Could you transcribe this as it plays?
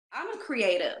I'm a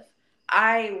creative.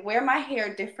 I wear my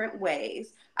hair different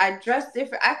ways. I dress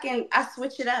different. I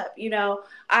switch it up, you know.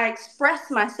 I express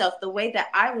myself the way that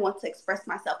I want to express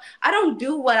myself. I don't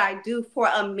do what I do for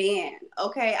a man,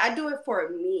 okay? I do it for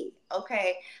me,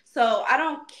 okay? So I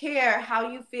don't care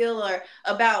how you feel or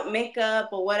about makeup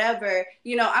or whatever.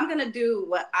 You know, I'm going to do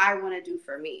what I want to do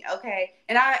for me, okay?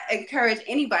 And I encourage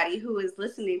anybody who is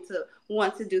listening to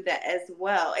want to do that as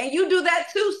well. And you do that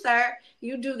too, sir.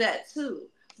 You do that too.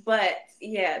 But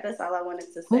yeah, that's all I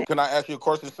wanted to say. Can I ask you a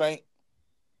question, Saint?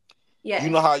 Yes.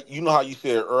 You know how you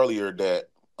said earlier that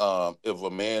if a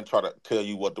man try to tell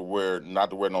you what to wear, not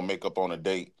to wear no makeup on a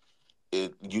date,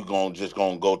 you gonna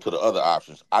go to the other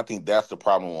options. I think that's the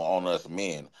problem on us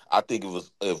men. I think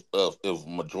if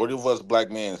majority of us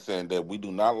black men saying that we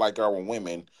do not like our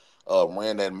women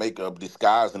wearing that makeup,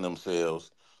 disguising themselves,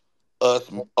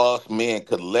 us men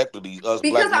collectively, us black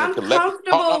Because men I'm collectively.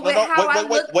 Oh, comfortable with no, how wait, I wait,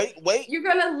 wait, look. wait, wait. You're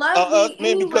gonna love Us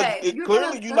me men, because anyway. You're clearly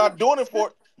gonna you're love.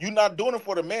 not doing it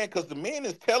for the man, because the man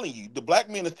is telling you, the black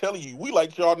man is telling you, we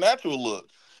like your natural look,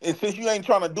 and since you ain't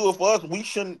trying to do it for us, we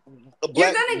shouldn't.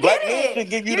 You're gonna get Black men should it.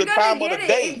 give you You're the gonna time of the get it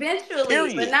day. eventually, but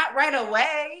Period. not right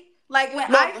away. Like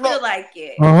when No, I no. feel like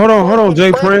it. Hold First on,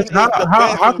 Jay Prince. impression is the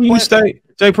best How can you impression. say,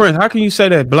 Jay Prince? How can you say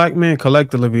that black men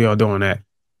collectively are doing that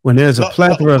when there's a No, no,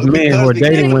 plethora of men who because are You're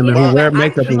dating gonna women get who it when wear I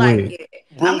makeup feel and like wigs? it.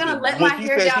 I'm Bruce, gonna let when my she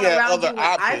hair said she down had around other you when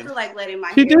I options, feel like letting my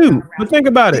She hair down do, but around think you.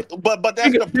 about it. but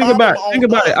that's the Think about problem it. Think on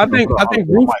about it. us. I think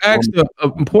Ruth asked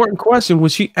an important question when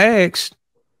she asked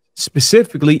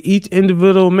specifically each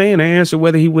individual man to answer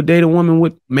whether he would date a woman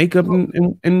with makeup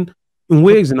and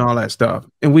wigs and all that stuff.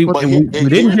 And we But and we didn't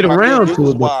here's get my thing. around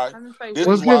to it, but This is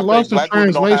What's why I getting say lost in black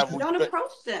women don't have translation? Don't respect.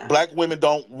 approach them. Black women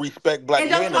don't respect black And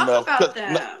don't men talk enough. about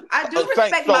them. I do Saint,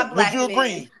 respect my so would black you men.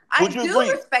 agree? Would you agree?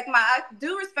 I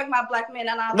do respect my black men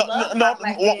and I No, no, love my no.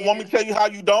 black Want me men. to tell you how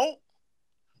you don't?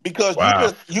 Because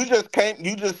wow. you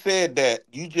just said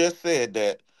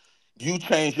that you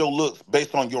change your looks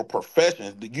based on your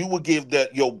profession. You would give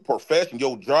that your profession,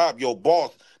 your job, your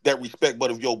boss that respect.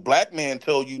 But if your black man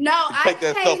tell you No, to I take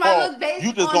that change stuff my off, look based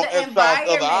you just on gonna the exercise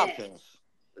other environment. options.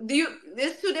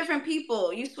 There's two different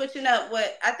people. You switching up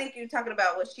what I think you're talking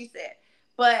about what she said.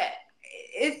 But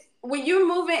it's when you're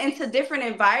moving into different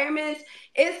environments,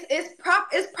 it's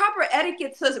proper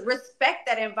etiquette to respect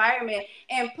that environment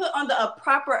and put on a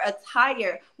proper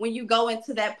attire when you go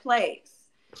into that place.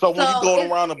 So when you So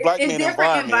going around a black it's man different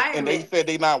environment and they environments. said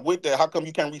they not with that, how come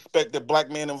you can't respect the black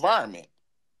man environment?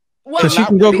 They Because Well, she not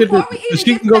can go with get it. the, before we cause even she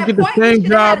get can to go that get the point, we same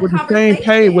should have job had a with the same pay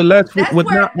conversation. with less, That's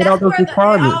where without those it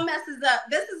requirements. all messes up.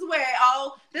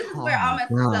 Oh my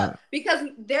Messes up god! because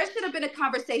there should have been a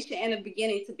conversation in the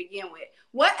beginning to begin with.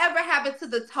 Whatever happened to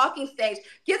the talking stage?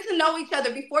 Get to know each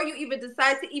other before you even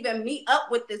decide to even meet up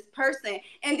with this person,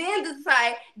 and then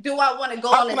decide, do I want to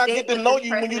go How on can a I get date to with know this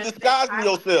you when person you and spend disguising time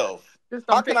with them? yourself?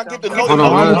 How can I get to know you And Hold when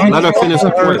on, why you would you let her talk finish to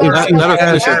her when you her point. if disguising she Let her yourself?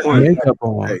 finish her has point. makeup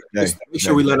on? Just make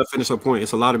sure we let her finish her point.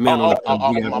 It's a lot of men on the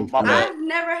panel. We got My bad. I've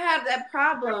never had that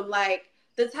problem. Like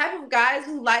the type of guys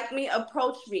who like me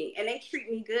approach me and they treat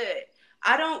me good.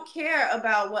 I don't care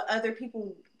about what other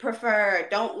people prefer,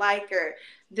 don't like, or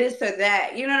this or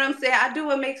that. You know what I'm saying? I do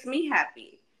what makes me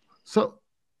happy. So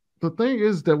the thing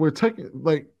is that we're taking,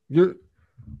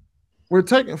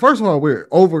 first of all, we're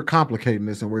overcomplicating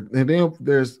this, and then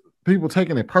there's people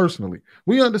taking it personally.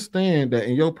 We understand that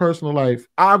in your personal life,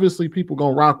 obviously people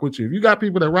gonna rock with you. If you got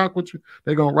people that rock with you,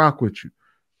 they're gonna rock with you.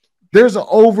 There's an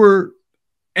y'all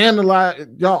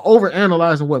over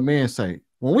analyzing what men say.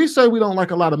 When we say we don't like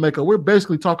a lot of makeup, we're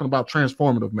basically talking about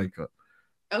transformative makeup.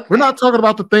 We're Okay. not talking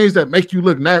about the things that make you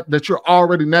look that you're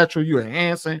already natural, you're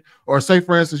enhancing, or say,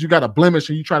 for instance, you got a blemish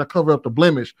and you try to cover up the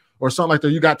blemish, or something like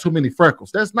that. You got too many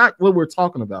freckles. That's not what we're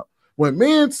talking about. When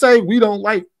men say we don't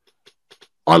like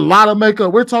a lot of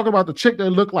makeup, we're talking about the chick that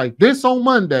look like this on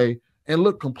Monday and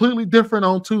look completely different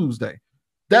on Tuesday.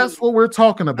 That's Mm. what we're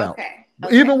talking about. Okay.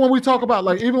 Okay. Even when we talk about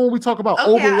Okay, I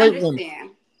overweight women,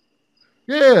 understand.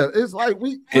 yeah, it's like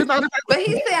we're not. But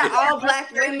he's saying all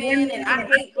black women and I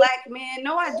hate black men.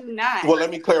 No, I do not. Well, let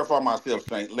me clarify myself,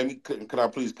 Saint. Can I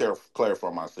please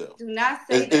clarify myself? Do not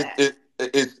say It, it,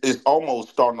 that. it, it's almost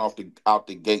starting off out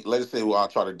the gate. Let's say, well, I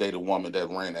try to date a woman that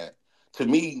ran that. To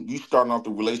me, you starting off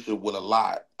the relationship with a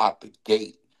lie out the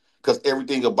gate, because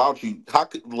everything about you,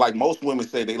 like most women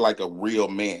say, they like a real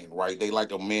man, right? They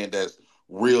like a man that's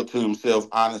real to himself,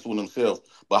 honest with himself.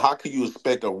 But how can you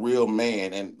expect a real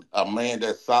man and a man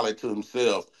that's solid to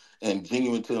himself and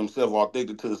genuine to himself,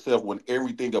 authentic to himself, when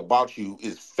everything about you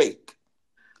is fake?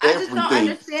 I just don't Everything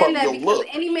understand from that your because look.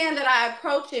 any man that I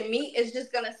approach and meet is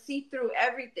just gonna see through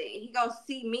everything. He gonna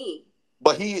see me.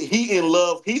 But he in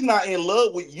love. He's not in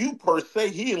love with you per se.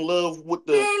 He in love with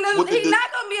He the ain't. with He's the.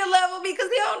 not gonna be in love with me because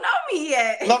he don't know me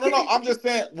yet. No. I'm just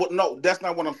saying. No, that's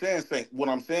not what I'm saying. What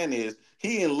I'm saying is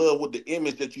he in love with the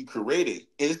image that you created.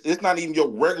 It's not even your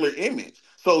regular image.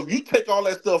 So if you take all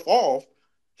that stuff off,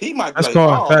 he might be That's like,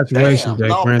 called "Oh, infatuation, damn! Jay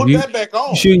No, Prince. put that back You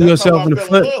on." shooting That's not what yourself I in the fell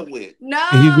in foot, love with. No,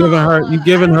 and you I giving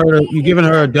don't her think you giving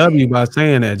any her a of W it. by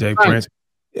saying that, Jay Saint, Prince.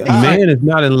 A How? Saint, man is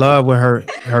not in love with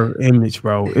her image,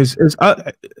 bro. It's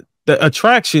the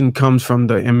attraction comes from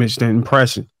the image, the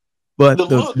impression. The But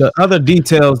the looks. other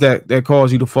details that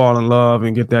cause you to fall in love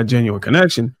and get that genuine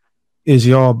connection is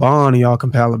y'all bond and y'all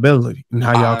compatibility and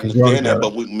how y'all I can grow understand that, together.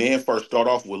 but we men first start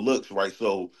off with looks, right?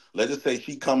 So let's just say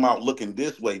she come out looking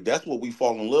this way. That's what we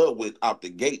fall in love with out the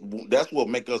gate. That's what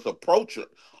make us approach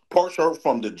her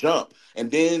from the jump. And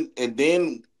then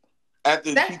after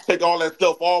she That take all that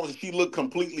stuff off and she look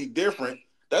completely different,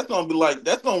 that's gonna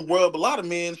rub a lot of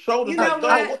men's shoulders. you I, Like, know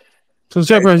I, dog, what? what? So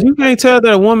Jay Prince, you can't tell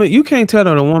that a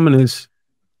woman is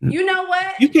You know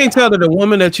what? you can't tell that a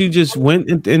woman that you just went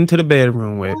into the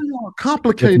bedroom why with y'all with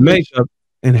complicating this? makeup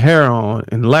and hair on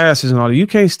and lashes and all that. You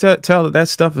can't tell that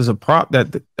stuff is a prop,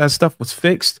 that stuff was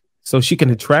fixed so she can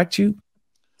attract you.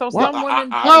 So Why, some women,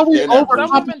 I why are we understand that, some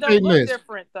Bougie. women don't overcomplicating look this?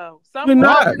 different though. We're Some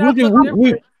Why women not. do are not look different.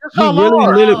 yes, We y'all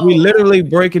really are. we No. literally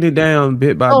breaking it down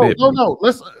bit by No, bit, no, bro.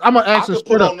 no. I'm gonna I ask you could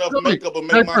put straight up. on enough Tell me, makeup and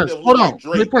make hey Prince, myself look hold like on.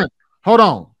 Hey Drake. Prince, hold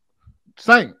on.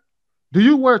 Saint, do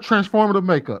you wear transformative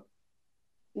makeup?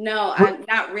 No, We- I'm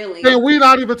not really. Then we're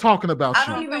not even talking I about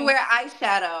don't you. even Okay. wear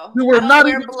eyeshadow. We I were don't not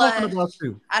wear even talking blush. about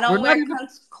you. I We're don't not wear even.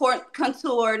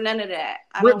 contour. None of that.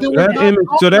 I don't Then do we're That not that. image,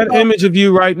 so talking that about. image of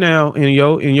you right now in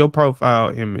your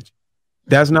profile image,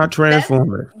 that's not That's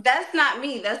transformative. that's not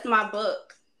me. That's my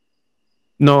book.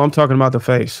 No, I'm talking about the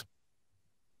face.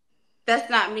 That's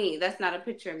not me. That's not a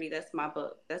picture of me. That's my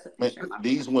book. That's a Man, picture of my book.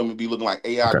 these women be looking like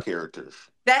AI Okay. characters.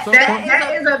 That So,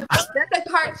 that is a that's a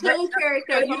cartoon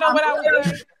character So from you know my what I would book.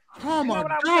 say? oh You know my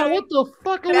what I would God, say? what the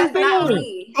fuck are Can I we That's say not something? doing?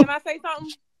 me. Can I say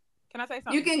something? Can I say You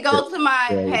something? can go to my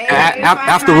page A- and find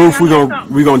After my Roof,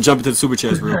 image. we gonna jump into the super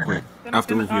chats real quick. Can I?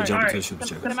 After Roof, All we right. jump into the super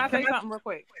Can chats. I say something real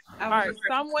quick? I All was right. just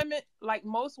Some women, like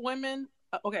most women,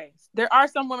 okay, there are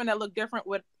some women that look different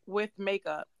with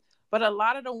makeup, but a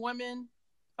lot of the women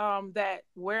that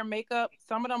wear makeup,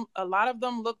 a lot of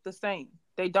them look the same.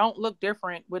 They don't look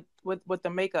different with the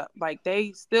makeup. Like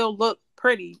they still look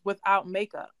pretty without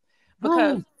makeup.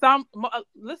 Because Bro,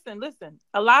 listen,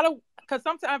 a lot of because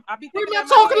sometimes I be we're thinking not in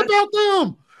my talking head, about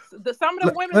them. some of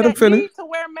the women Let him that finish. need to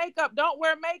wear makeup don't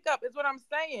wear makeup is what I'm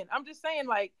saying. I'm just saying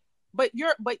like, but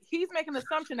he's making an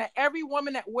assumption that every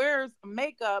woman that wears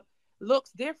makeup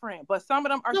looks different, but some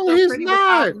of them are No, still he's pretty not.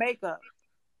 without makeup.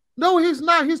 No, he's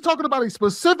not. He's talking about a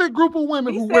specific group of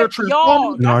women He who wear said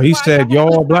y'all. transformative. No, That's he why y'all said have to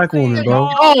y'all stop black woman, saying bro.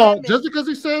 y'all Y'all, just women. because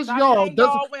he says Stop y'all saying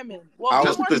doesn't. y'all women. Well, I be was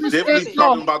Just more because he says specifically specific.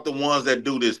 talking y'all, about the ones that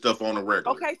do this stuff on the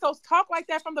regular. Okay, so talk like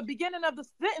that from the beginning of the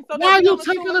sentence so that why are we you don't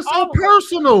assume taking it's it so all of us.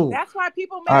 personal? That's why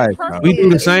people All make right, you we personal do the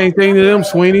did. You same statements. thing did to them,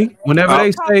 bro. Sweeney. Uh,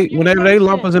 It's called Whenever they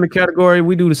lump us communication. in the category,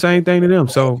 we do the same thing to them.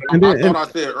 So, and I then thought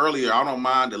I said earlier I don't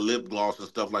mind the lip gloss and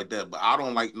stuff like that, but I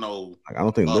don't like no. Like, I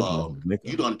don't think lip gloss is You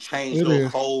makeup. done changed It your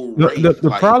is. whole race. the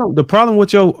Like, problem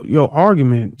with your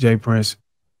argument, Jay Prince,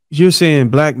 you're saying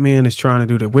black men is trying to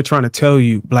do that. We're trying to tell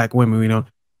you, black women, we don't.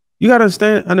 You gotta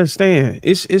understand.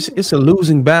 It's a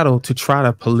losing battle to try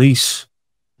to police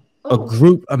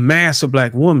Oh, a mass of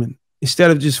black women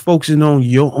instead of just focusing on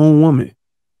your own woman.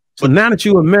 So but now that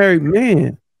you're a married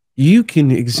man, you can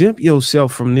exempt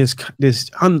yourself from this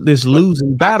but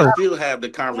losing I can battle. still have the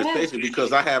yeah. conversation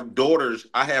because I have daughters.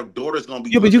 I have daughters gonna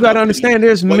be Yeah, but you looking got to up to these. understand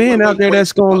there's Wait, men wait, out wait, there wait.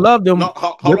 that's gonna love No, them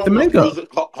hold with the on once, makeup. music.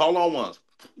 Hold on once.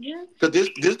 Yeah. Because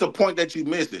this the point that you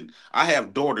missing. I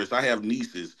have daughters, I have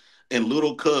nieces, and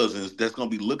little cousins that's gonna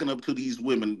be looking up to these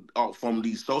women from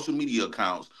these social media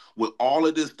accounts with all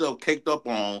of this stuff caked up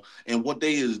on, and what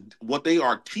they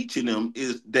are teaching them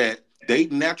is that they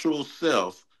natural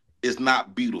self is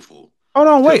not beautiful. Hold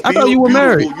on, To wait. I thought feel you were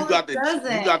married. beautiful, No, it you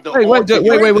doesn't. got to alter Wait, your.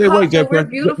 We're wait, taught Jay that we're Prince.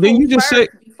 Didn't beautiful you just say?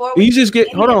 first before Did we you can just do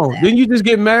get? Hold any of on. that. Didn't you just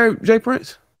get married, Jay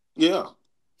Prince? Yeah.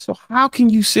 So how can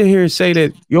you sit here and say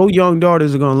that your young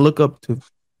daughters are gonna look up to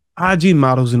IG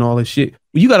models and all this shit?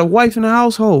 You got a wife in the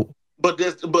household. But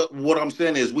what I'm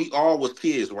saying is we all was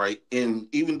kids, right? And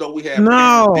even though we had parents,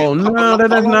 No, no,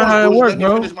 that's hold on not once, how it Bougie, works, let me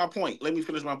bro. finish my point. Let me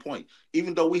finish my point.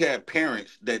 Even though we had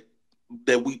parents that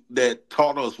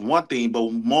taught us one thing, but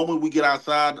the moment we get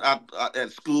outside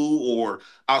at school or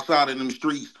outside in the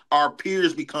streets, our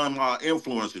peers become our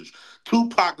influencers.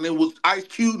 Tupac and it was Ice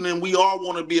Cube and we all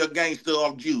want to be a gangster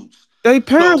of Jews. They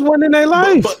parents wasn't in their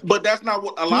life. But that's not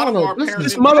what a lot of our parents.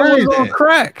 This mother was on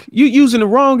crack. You using the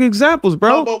wrong examples,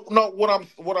 bro. No.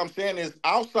 What I'm saying is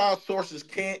outside sources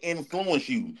can't influence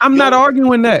you. I'm not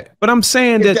arguing that, but I'm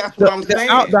saying that that's what I'm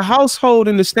saying. The household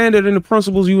and the standard and the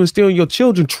principles you instill in your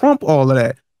children trump all of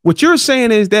that. What you're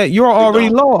saying is that you're already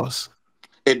lost.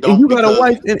 And you got a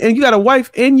wife, and you got a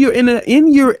wife, and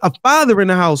you're a father in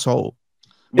the household.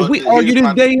 If we argue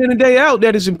this day in and day out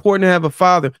that it's important to have a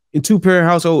father in two-parent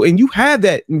household, and you have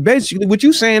that, and basically what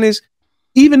you're saying is,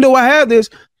 even though I have this,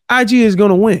 IG is going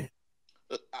to win.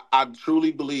 I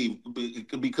truly believe,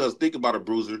 because think about it,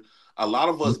 Bruiser. A lot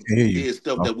of us did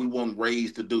stuff that we weren't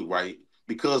raised to do, right?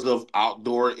 Because of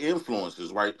outdoor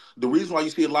influences, right? The reason why you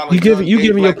see a lot of you giving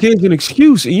your kids an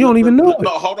excuse, and you don't even know it. No,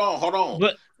 hold on.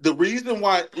 But the reason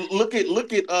why, look at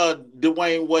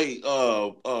Dwayne Wade,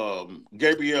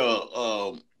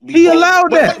 Gabriel. He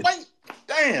allowed that. Wait,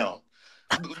 damn.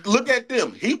 Look at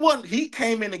them. He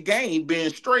came in the game being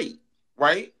straight,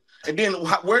 right? And then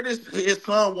where does his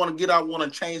son want to get out, want to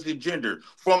change his gender?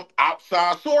 From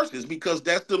outside sources, because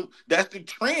that's the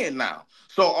trend now.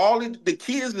 So all the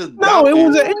kids is no, it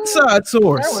was an inside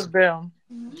source. That was them.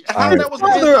 How that was an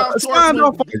inside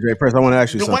source? Jay Prince, I want to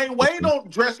ask you something. Dwayne Wade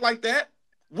don't dress like that.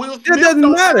 Will Smith it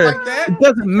doesn't matter. Like that. It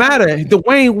doesn't matter.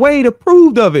 Dwayne Wade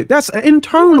approved of it. That's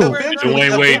internal.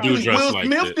 Dwayne Wade do dress Will like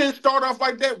Smith that. Didn't start off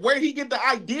like that. Where he get the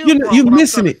idea from? You're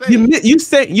missing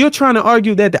it. You're trying to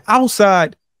argue that the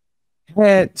outside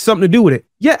had something to do with it.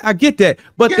 Yeah, I get that.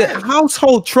 But the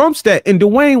household trumps that, and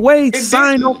Dwayne Wade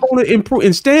signed up on it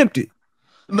and stamped it.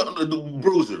 No,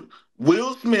 Bruiser.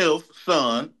 Will Smith's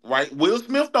son, right? Will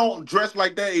Smith don't dress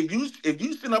like that. If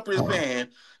you sit up here saying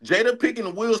Jada Pinkett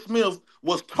and Will Smith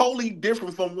was totally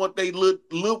different from what they look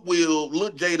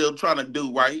Jada trying to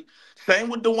do, right? Same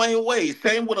with Dwayne Wade.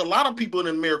 Same with a lot of people in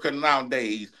America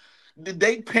nowadays.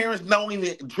 They parents don't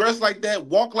even dress like that,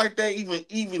 walk like that,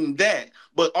 even that.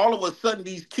 But all of a sudden,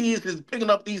 these kids is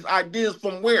picking up these ideas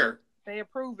from where? They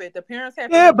approve it. The parents have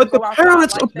but the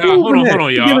parents like approve it. Hold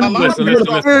on, y'all. Listen.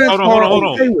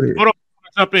 Hold on.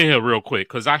 Jump in here real quick,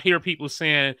 because I hear people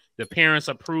saying the parents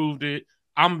approved it.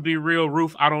 I'm gonna be real,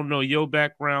 Ruth. I don't know your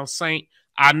background, Saint.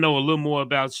 I know a little more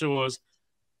about yours.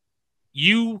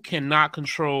 You cannot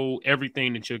control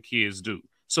everything that your kids do.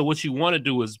 So what you want to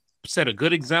do is set a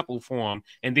good example for them,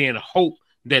 and then hope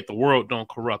that the world don't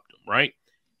corrupt them. Right?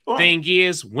 Thing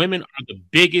is, women are the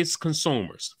biggest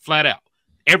consumers, flat out.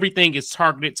 Everything is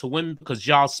targeted to women because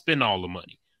y'all spend all the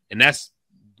money, and that's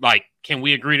like, can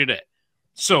we agree to that?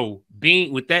 So,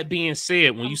 with that being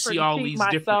said, when you see all these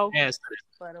different aspects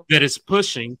that is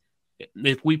pushing,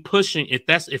 if we're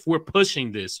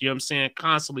pushing this, you know what I'm saying,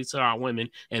 constantly to our women,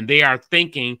 and they are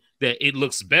thinking that it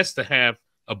looks best to have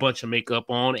a bunch of makeup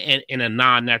on and in a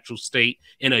non-natural state,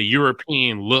 in a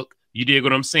European look, you dig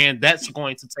what I'm saying? That's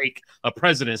going to take a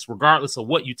precedence regardless of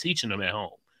what you're teaching them at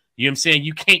home. You know what I'm saying?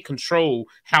 You can't control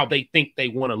how they think they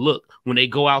want to look. When they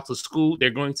go out to school, they're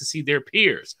going to see their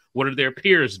peers. What are their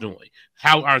peers doing?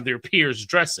 How are their peers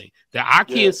dressing? Our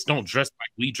kids don't dress like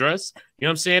we dress. You know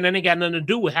what I'm saying? And it got nothing to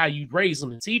do with how you raise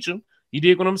them and teach them. You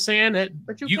dig what I'm saying? That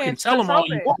you can tell them all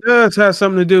you want. It does have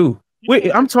something to do. Wait,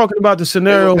 I'm talking about the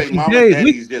scenario.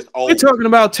 We're talking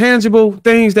about tangible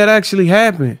things that actually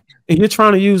happen. And you're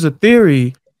trying to use a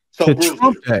theory to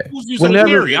trump that. Who's using a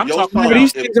theory? I'm talking about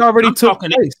these things already took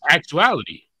place.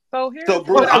 Actuality. You're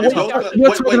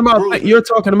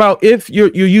talking about if you're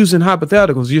using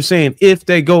hypotheticals. You're saying if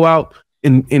they go out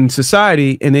in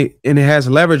society and it has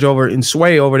leverage over and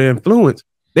sway over their influence,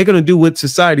 they're going to do what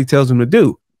society tells them to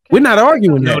do. We're not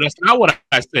arguing that. No, that's not what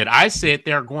I said. I said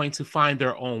they're going to find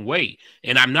their own way.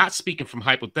 And I'm not speaking from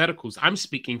hypotheticals. I'm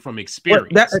speaking from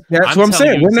experience. That's what I'm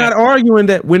saying. We're not arguing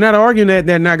that. We're not arguing that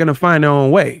they're not going to find their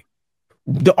own way.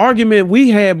 The argument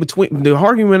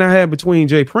I had between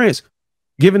Jay Prince,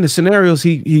 given the scenarios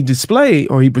he displayed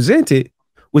or he presented,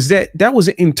 was that was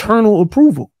an internal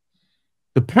approval.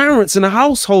 The parents in the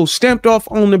household stamped off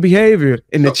on the behavior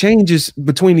and the changes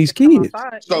between these kids.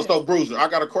 So Bruiser, I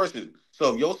got a question.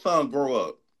 So if your son grow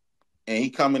up and he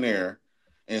come in there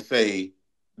and say,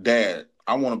 "Dad,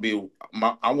 I want to be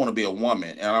a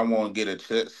woman and I want to get a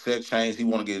sex change.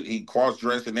 He cross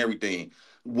dress and everything."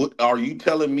 Are you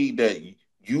telling me that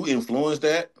you influenced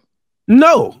that?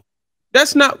 No,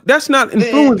 that's not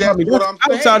influence. That's what I'm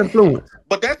outside saying. Influence.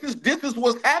 But this is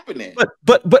what's happening.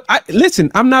 But listen,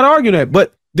 I'm not arguing that.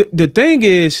 But the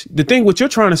thing what you're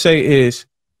trying to say is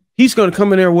he's going to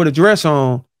come in there with a dress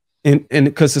on. And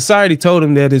because society told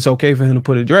him that it's okay for him to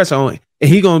put a dress on, and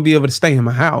he's gonna be able to stay in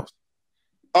my house.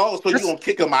 Oh, so you're gonna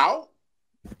kick him out?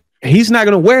 He's not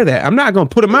gonna wear that. I'm not gonna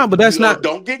put him out, but that's not.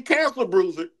 Don't get canceled,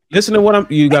 Bruiser. listen to what I'm.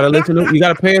 You gotta listen to. You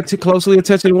gotta pay closely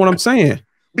attention to what I'm saying.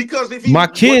 Because if my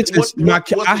kids, what's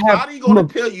society going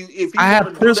to tell you if I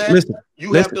have principles.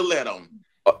 You have to let them.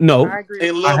 No,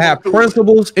 I have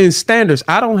principles and standards.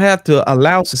 I don't have to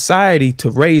allow society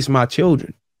to raise my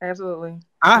children. Absolutely.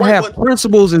 I have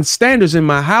principles and standards in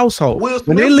my household.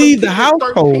 When they leave the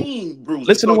household,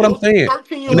 listen to what I'm saying.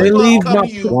 When they leave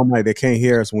they can't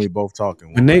hear us when we both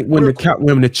talking. When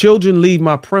the children leave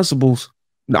my principles,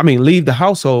 leave the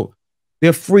household,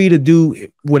 they're free to do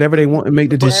whatever they want and make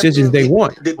the decisions they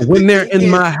want. When they're in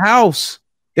my house,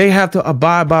 they have to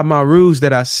abide by my rules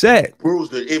that I set.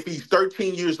 Bruiser, if he's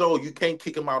 13 years old, you can't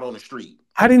kick him out on the street.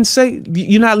 I didn't say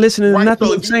you're not listening to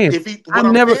nothing I'm saying. I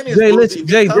never, Jay, listen,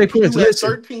 Jay Prince, listen.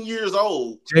 13 years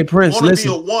old, Jay Prince,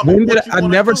 listen. When did I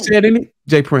never said any,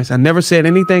 Jay Prince, I never said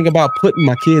anything about putting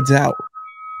my kids out.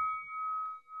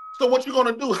 So what you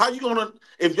gonna do? How you gonna,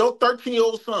 if your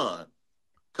 13-year-old son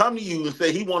come to you and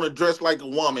say he want to dress like a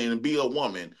woman and be a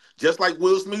woman, just like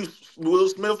Will Smith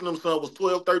and them son was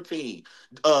 12, 13.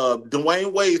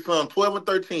 Dwayne Wade's son, 12 and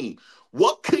 13.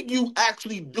 What could you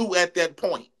actually do at that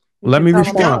point? Let me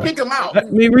respond. Kick him out.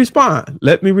 Let me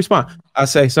respond. I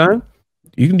say, son,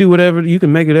 you can do whatever, you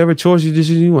can make whatever choice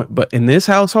you want. But in this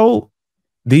household,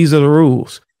 these are the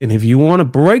rules. And if you want to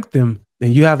break them,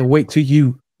 then you have to wait till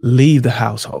you leave the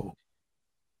household.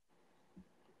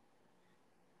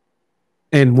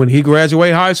 And when he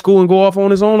graduate high school and go off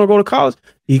on his own or go to college,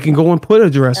 he can go and put a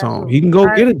dress on. He can go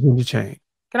get a ginger chain.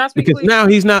 Can I speak? Because now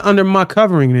he's not under my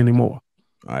covering anymore.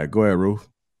 All right, go ahead, Ruth.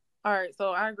 All right,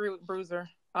 so I agree with Bruiser.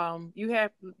 You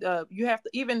have to,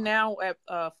 even now at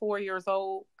 4 years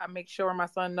old, I make sure my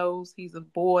son knows he's a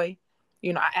boy.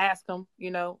 You know, I ask him,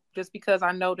 just because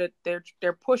I know that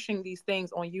they're pushing these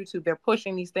things on YouTube. They're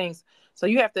pushing these things. So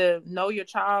you have to know your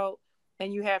child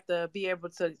and you have to be able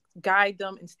to guide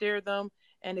them and steer them.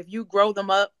 And if you grow them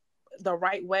up the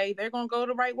right way, they're going to go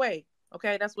the right way.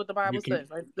 Okay, that's what the Bible says.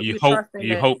 Right? You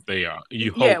hope they are.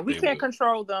 We can't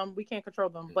control them. We can't control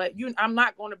them. But I'm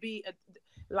not going to be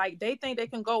like they think they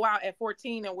can go out at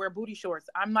 14 and wear booty shorts.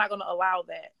 I'm not going to allow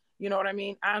that. You know what I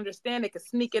mean? I understand they can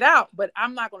sneak it out, but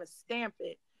I'm not going to stamp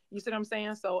it. You see what I'm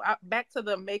saying? So back to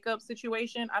the makeup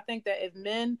situation. I think that if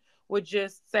men would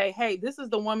just say, hey, this is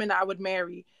the woman I would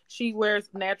marry. She wears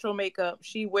natural makeup.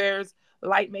 She wears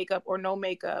light makeup or no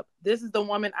makeup. This is the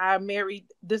woman I married.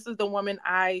 This is the woman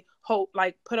I hope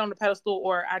put on the pedestal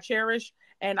or I cherish.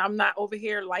 And I'm not over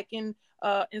here liking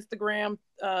Instagram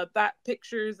thought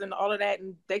pictures and all of that.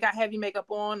 And they got heavy makeup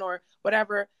on or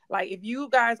whatever. Like if you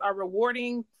guys are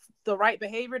rewarding the right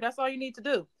behavior, that's all you need to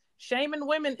do. Shaming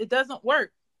women, it doesn't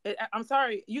work. I'm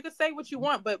sorry. You can say what you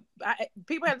want, but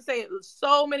people have to say it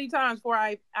so many times before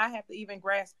I have to even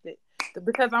grasp it.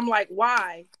 Because I'm like,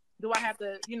 why do I have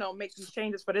to, make these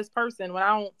changes for this person when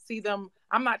I don't see them?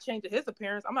 I'm not changing his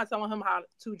appearance. I'm not telling him how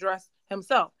to dress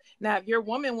himself. Now, if your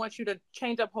woman wants you to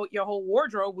change up your whole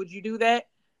wardrobe, would you do that?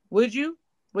 Would you?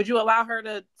 Would you allow her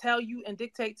to tell you and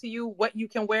dictate to you what you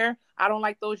can wear? I don't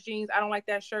like those jeans. I don't like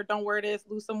that shirt. Don't wear this.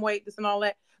 Lose some weight, this and all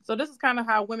that. So this is kind of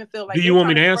how women feel like. Do you want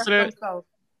me to answer that? Themselves.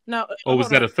 No. Or was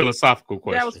that a philosophical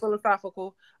question? That was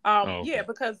philosophical. Okay. Yeah,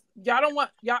 because y'all don't want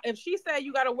y'all. If she said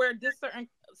you got to wear this certain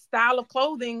style of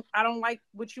clothing, I don't like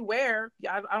what you wear.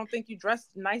 I don't think you dress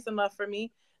nice enough for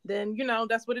me. Then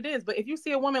that's what it is. But if you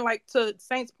see a woman, like to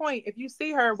Saint's point, if you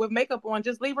see her with makeup on,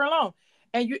 just leave her alone.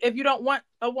 And if you don't want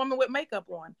a woman with makeup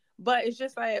on, but it's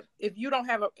just like if you don't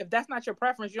have if that's not your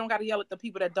preference, you don't got to yell at the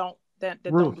people that don't don't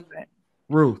do that.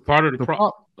 Ruth, part of the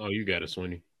problem. Oh, you got it,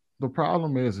 Sweeney. The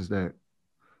problem is that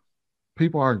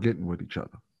people aren't getting with each other.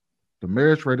 The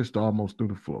marriage rate is almost through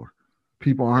the floor.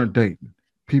 People aren't dating.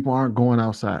 People aren't going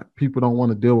outside. People don't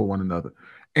want to deal with one another,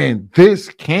 and this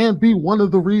can be one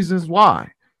of the reasons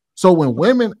why. So when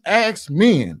women ask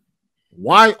men,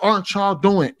 why aren't y'all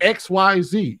doing X, Y,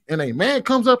 Z? And a man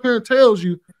comes up here and tells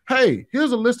you, hey,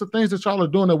 here's a list of things that y'all are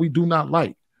doing that we do not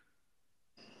like.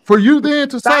 For you then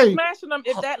to say, smashing them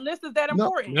if that list is that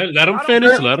important. Let them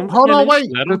finish. Let them hold finish. on,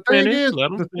 wait. Let the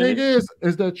thing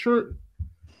is that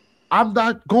I'm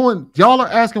not going. Y'all are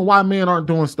asking why men aren't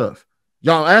doing stuff.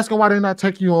 Y'all asking why they're not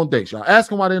taking you on dates. Y'all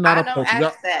asking why they're not approaching.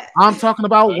 I'm talking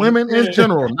about women in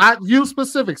general, not you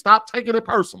specific. Stop taking it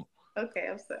personal. Okay,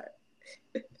 I'm sorry.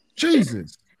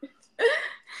 Jesus.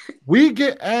 We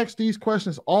get asked these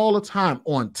questions all the time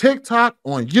on TikTok,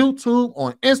 on YouTube,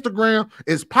 on Instagram.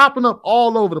 It's popping up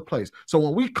all over the place. So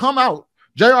when we come out,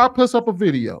 JR puts up a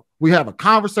video. We have a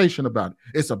conversation about it.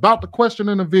 It's about the question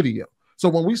in the video. So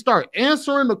when we start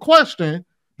answering the question,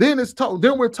 then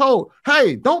we're told,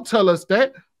 hey, don't tell us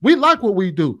that. We like what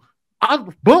we do. I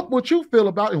bump what you feel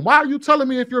about, and why are you telling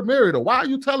me if you're married, or why are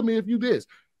you telling me if you this?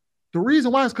 The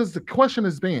reason why is because the question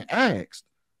is being asked.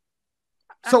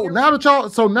 So now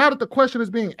that the question is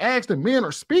being asked and men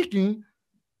are speaking,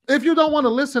 if you don't want to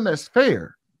listen, that's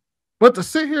fair. But to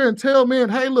sit here and tell men,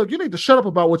 hey, look, you need to shut up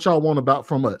about what y'all want about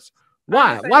from us.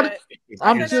 Why? Why?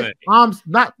 I'm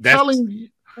not telling you.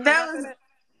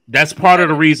 That's part of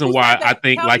the reason why I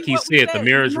think, like he said, the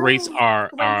marriage rates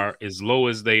are as low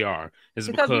as they are. Is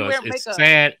because it's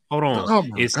sad. Hold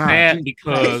on. It's sad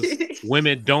because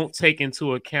women don't take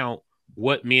into account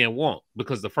what men want,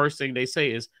 because the first thing they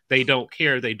say is they don't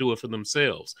care. They do it for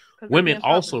themselves. Women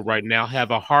also right now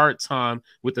have a hard time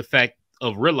with the fact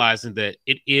of realizing that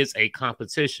it is a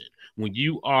competition. When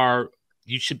you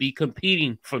should be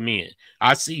competing for men.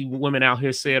 I see women out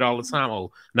here say it all the time.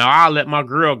 Oh, now I'll let my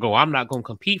girl go. I'm not going to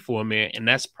compete for a man. And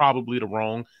that's probably the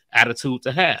wrong attitude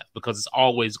to have, because it's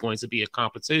always going to be a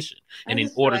competition. And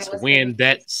in order to win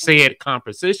that said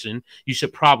competition, you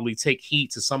should probably take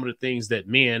heed to some of the things that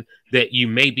men that you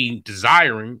may be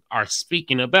desiring are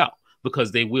speaking about,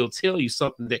 because they will tell you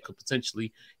something that could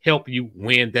potentially help you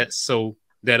win that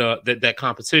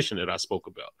competition that I spoke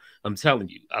about. I'm telling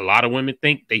you, a lot of women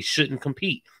think they shouldn't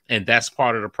compete, and that's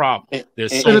part of the problem. They're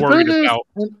so worried about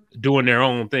doing their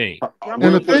own thing.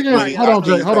 And the thing is,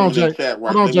 hold on,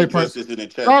 Jay Prince.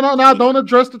 No, don't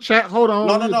address the chat. Hold on.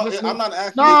 No, I'm not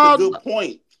asking. It's a good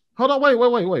point. Hold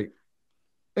on, wait.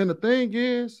 And the thing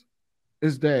is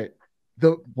that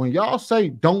when y'all say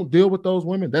don't deal with those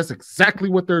women, that's exactly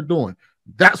what they're doing.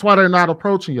 That's why they're not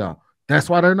approaching y'all. That's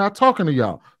why they're not talking to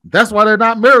y'all. That's why they're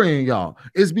not marrying y'all.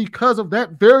 It's because of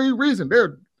that very reason.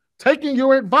 They're taking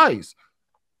your advice.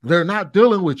 They're not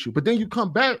dealing with you. But then you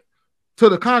come back to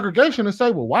the congregation and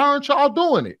say, well, why aren't y'all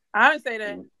doing it? I didn't say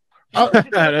that. That's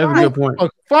a good point. For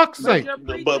fuck's sake.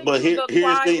 But here's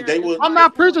the thing. I'm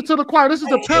not preaching to the choir. This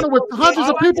is a panel with hundreds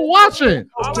of people watching.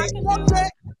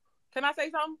 Can I say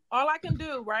something? All I can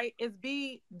do, right, is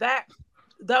be that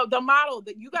the model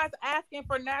that you guys are asking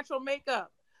for natural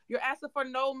makeup. You're asking for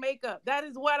no makeup. That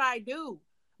is what I do.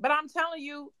 But I'm telling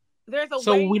you, there's a way.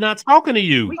 So we're not talking to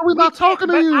you. We're not talking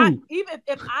to you. Even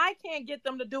if I can't get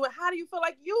them to do it, how do you feel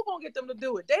like you're going to get them to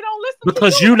do it? They don't listen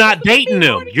because to you're not dating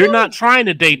them. You're not trying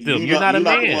to date them. You're not a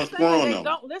man. They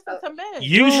don't listen to men.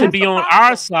 You should be on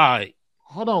our side.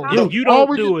 Hold on. If you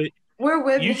don't do it, we're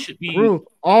with you should be. Ruth,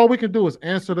 all we can do is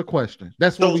answer the question.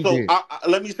 That's what we did.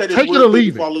 Let me say this Take it or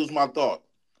leave before I lose my thought.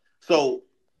 So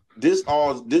this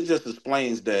just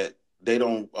explains that they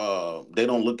don't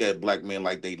look at black men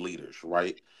like they leaders,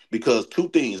 right? Because two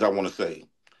things I want to say.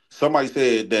 Somebody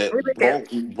said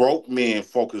that broke men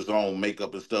focus on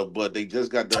makeup and stuff, but they just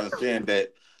got done saying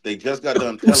that they just got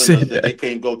done telling us that they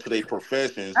can't go to their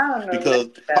professions because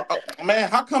man,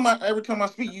 how come every time I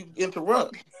speak you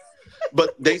interrupt?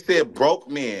 But they said broke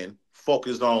men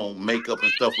focus on makeup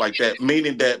and stuff like that,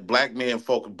 meaning that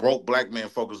broke black men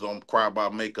focus on cry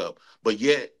about makeup, but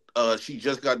yet she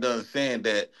just got done saying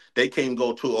that they can't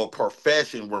go to a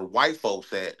profession where white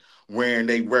folks at wearing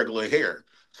their regular hair.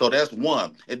 So that's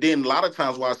one. And then a lot of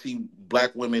times when I see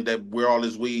black women that wear all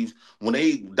these weaves, when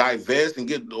they divest and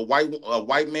get a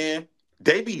white man,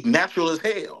 they be natural as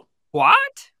hell. What?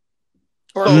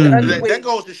 So that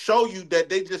goes to show you that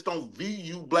they just don't view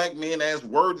you black men as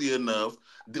worthy enough.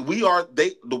 The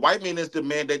white men is the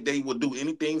man that they will do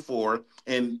anything for,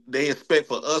 and they expect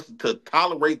for us to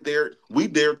tolerate their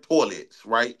toilets,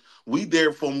 right? We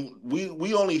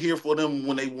only here for them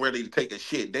when they ready to take a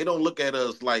shit. They don't look at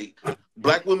us like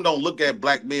black women don't look at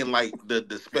black men like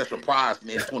the special prize in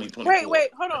 2024.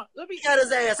 Wait, hold on. Let me got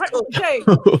his ass cool. Jay,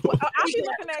 I'll be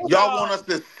looking at y'all want us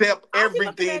to accept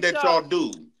everything that y'all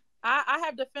do. I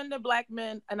have defended black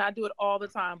men and I do it all the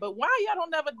time. But why y'all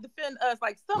don't never defend us?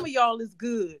 Like some of y'all is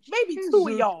good. Maybe two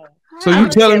of y'all. So you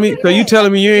telling me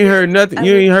you ain't heard nothing?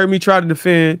 You ain't heard me try to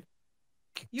defend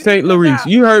St. Lawrence.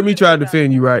 You heard me try to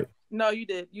defend you, right? No, you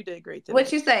did. You did great today.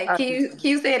 What you say? Can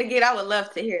you say it again? I would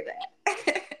love to hear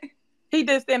that. He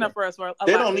did stand up for us. For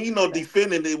they don't need no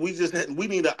defending it. We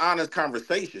need an honest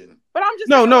conversation. But I'm just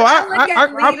no.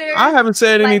 I haven't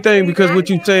said anything because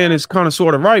what you're saying is kind of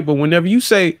sort of right. But whenever you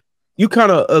say you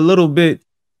kind of a little bit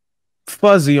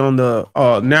fuzzy on the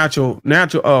natural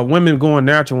women going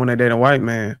natural when they date a white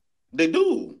man. They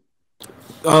do.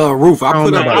 Roof, I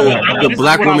put up the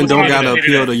black women don't gotta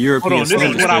appeal to European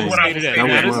standards.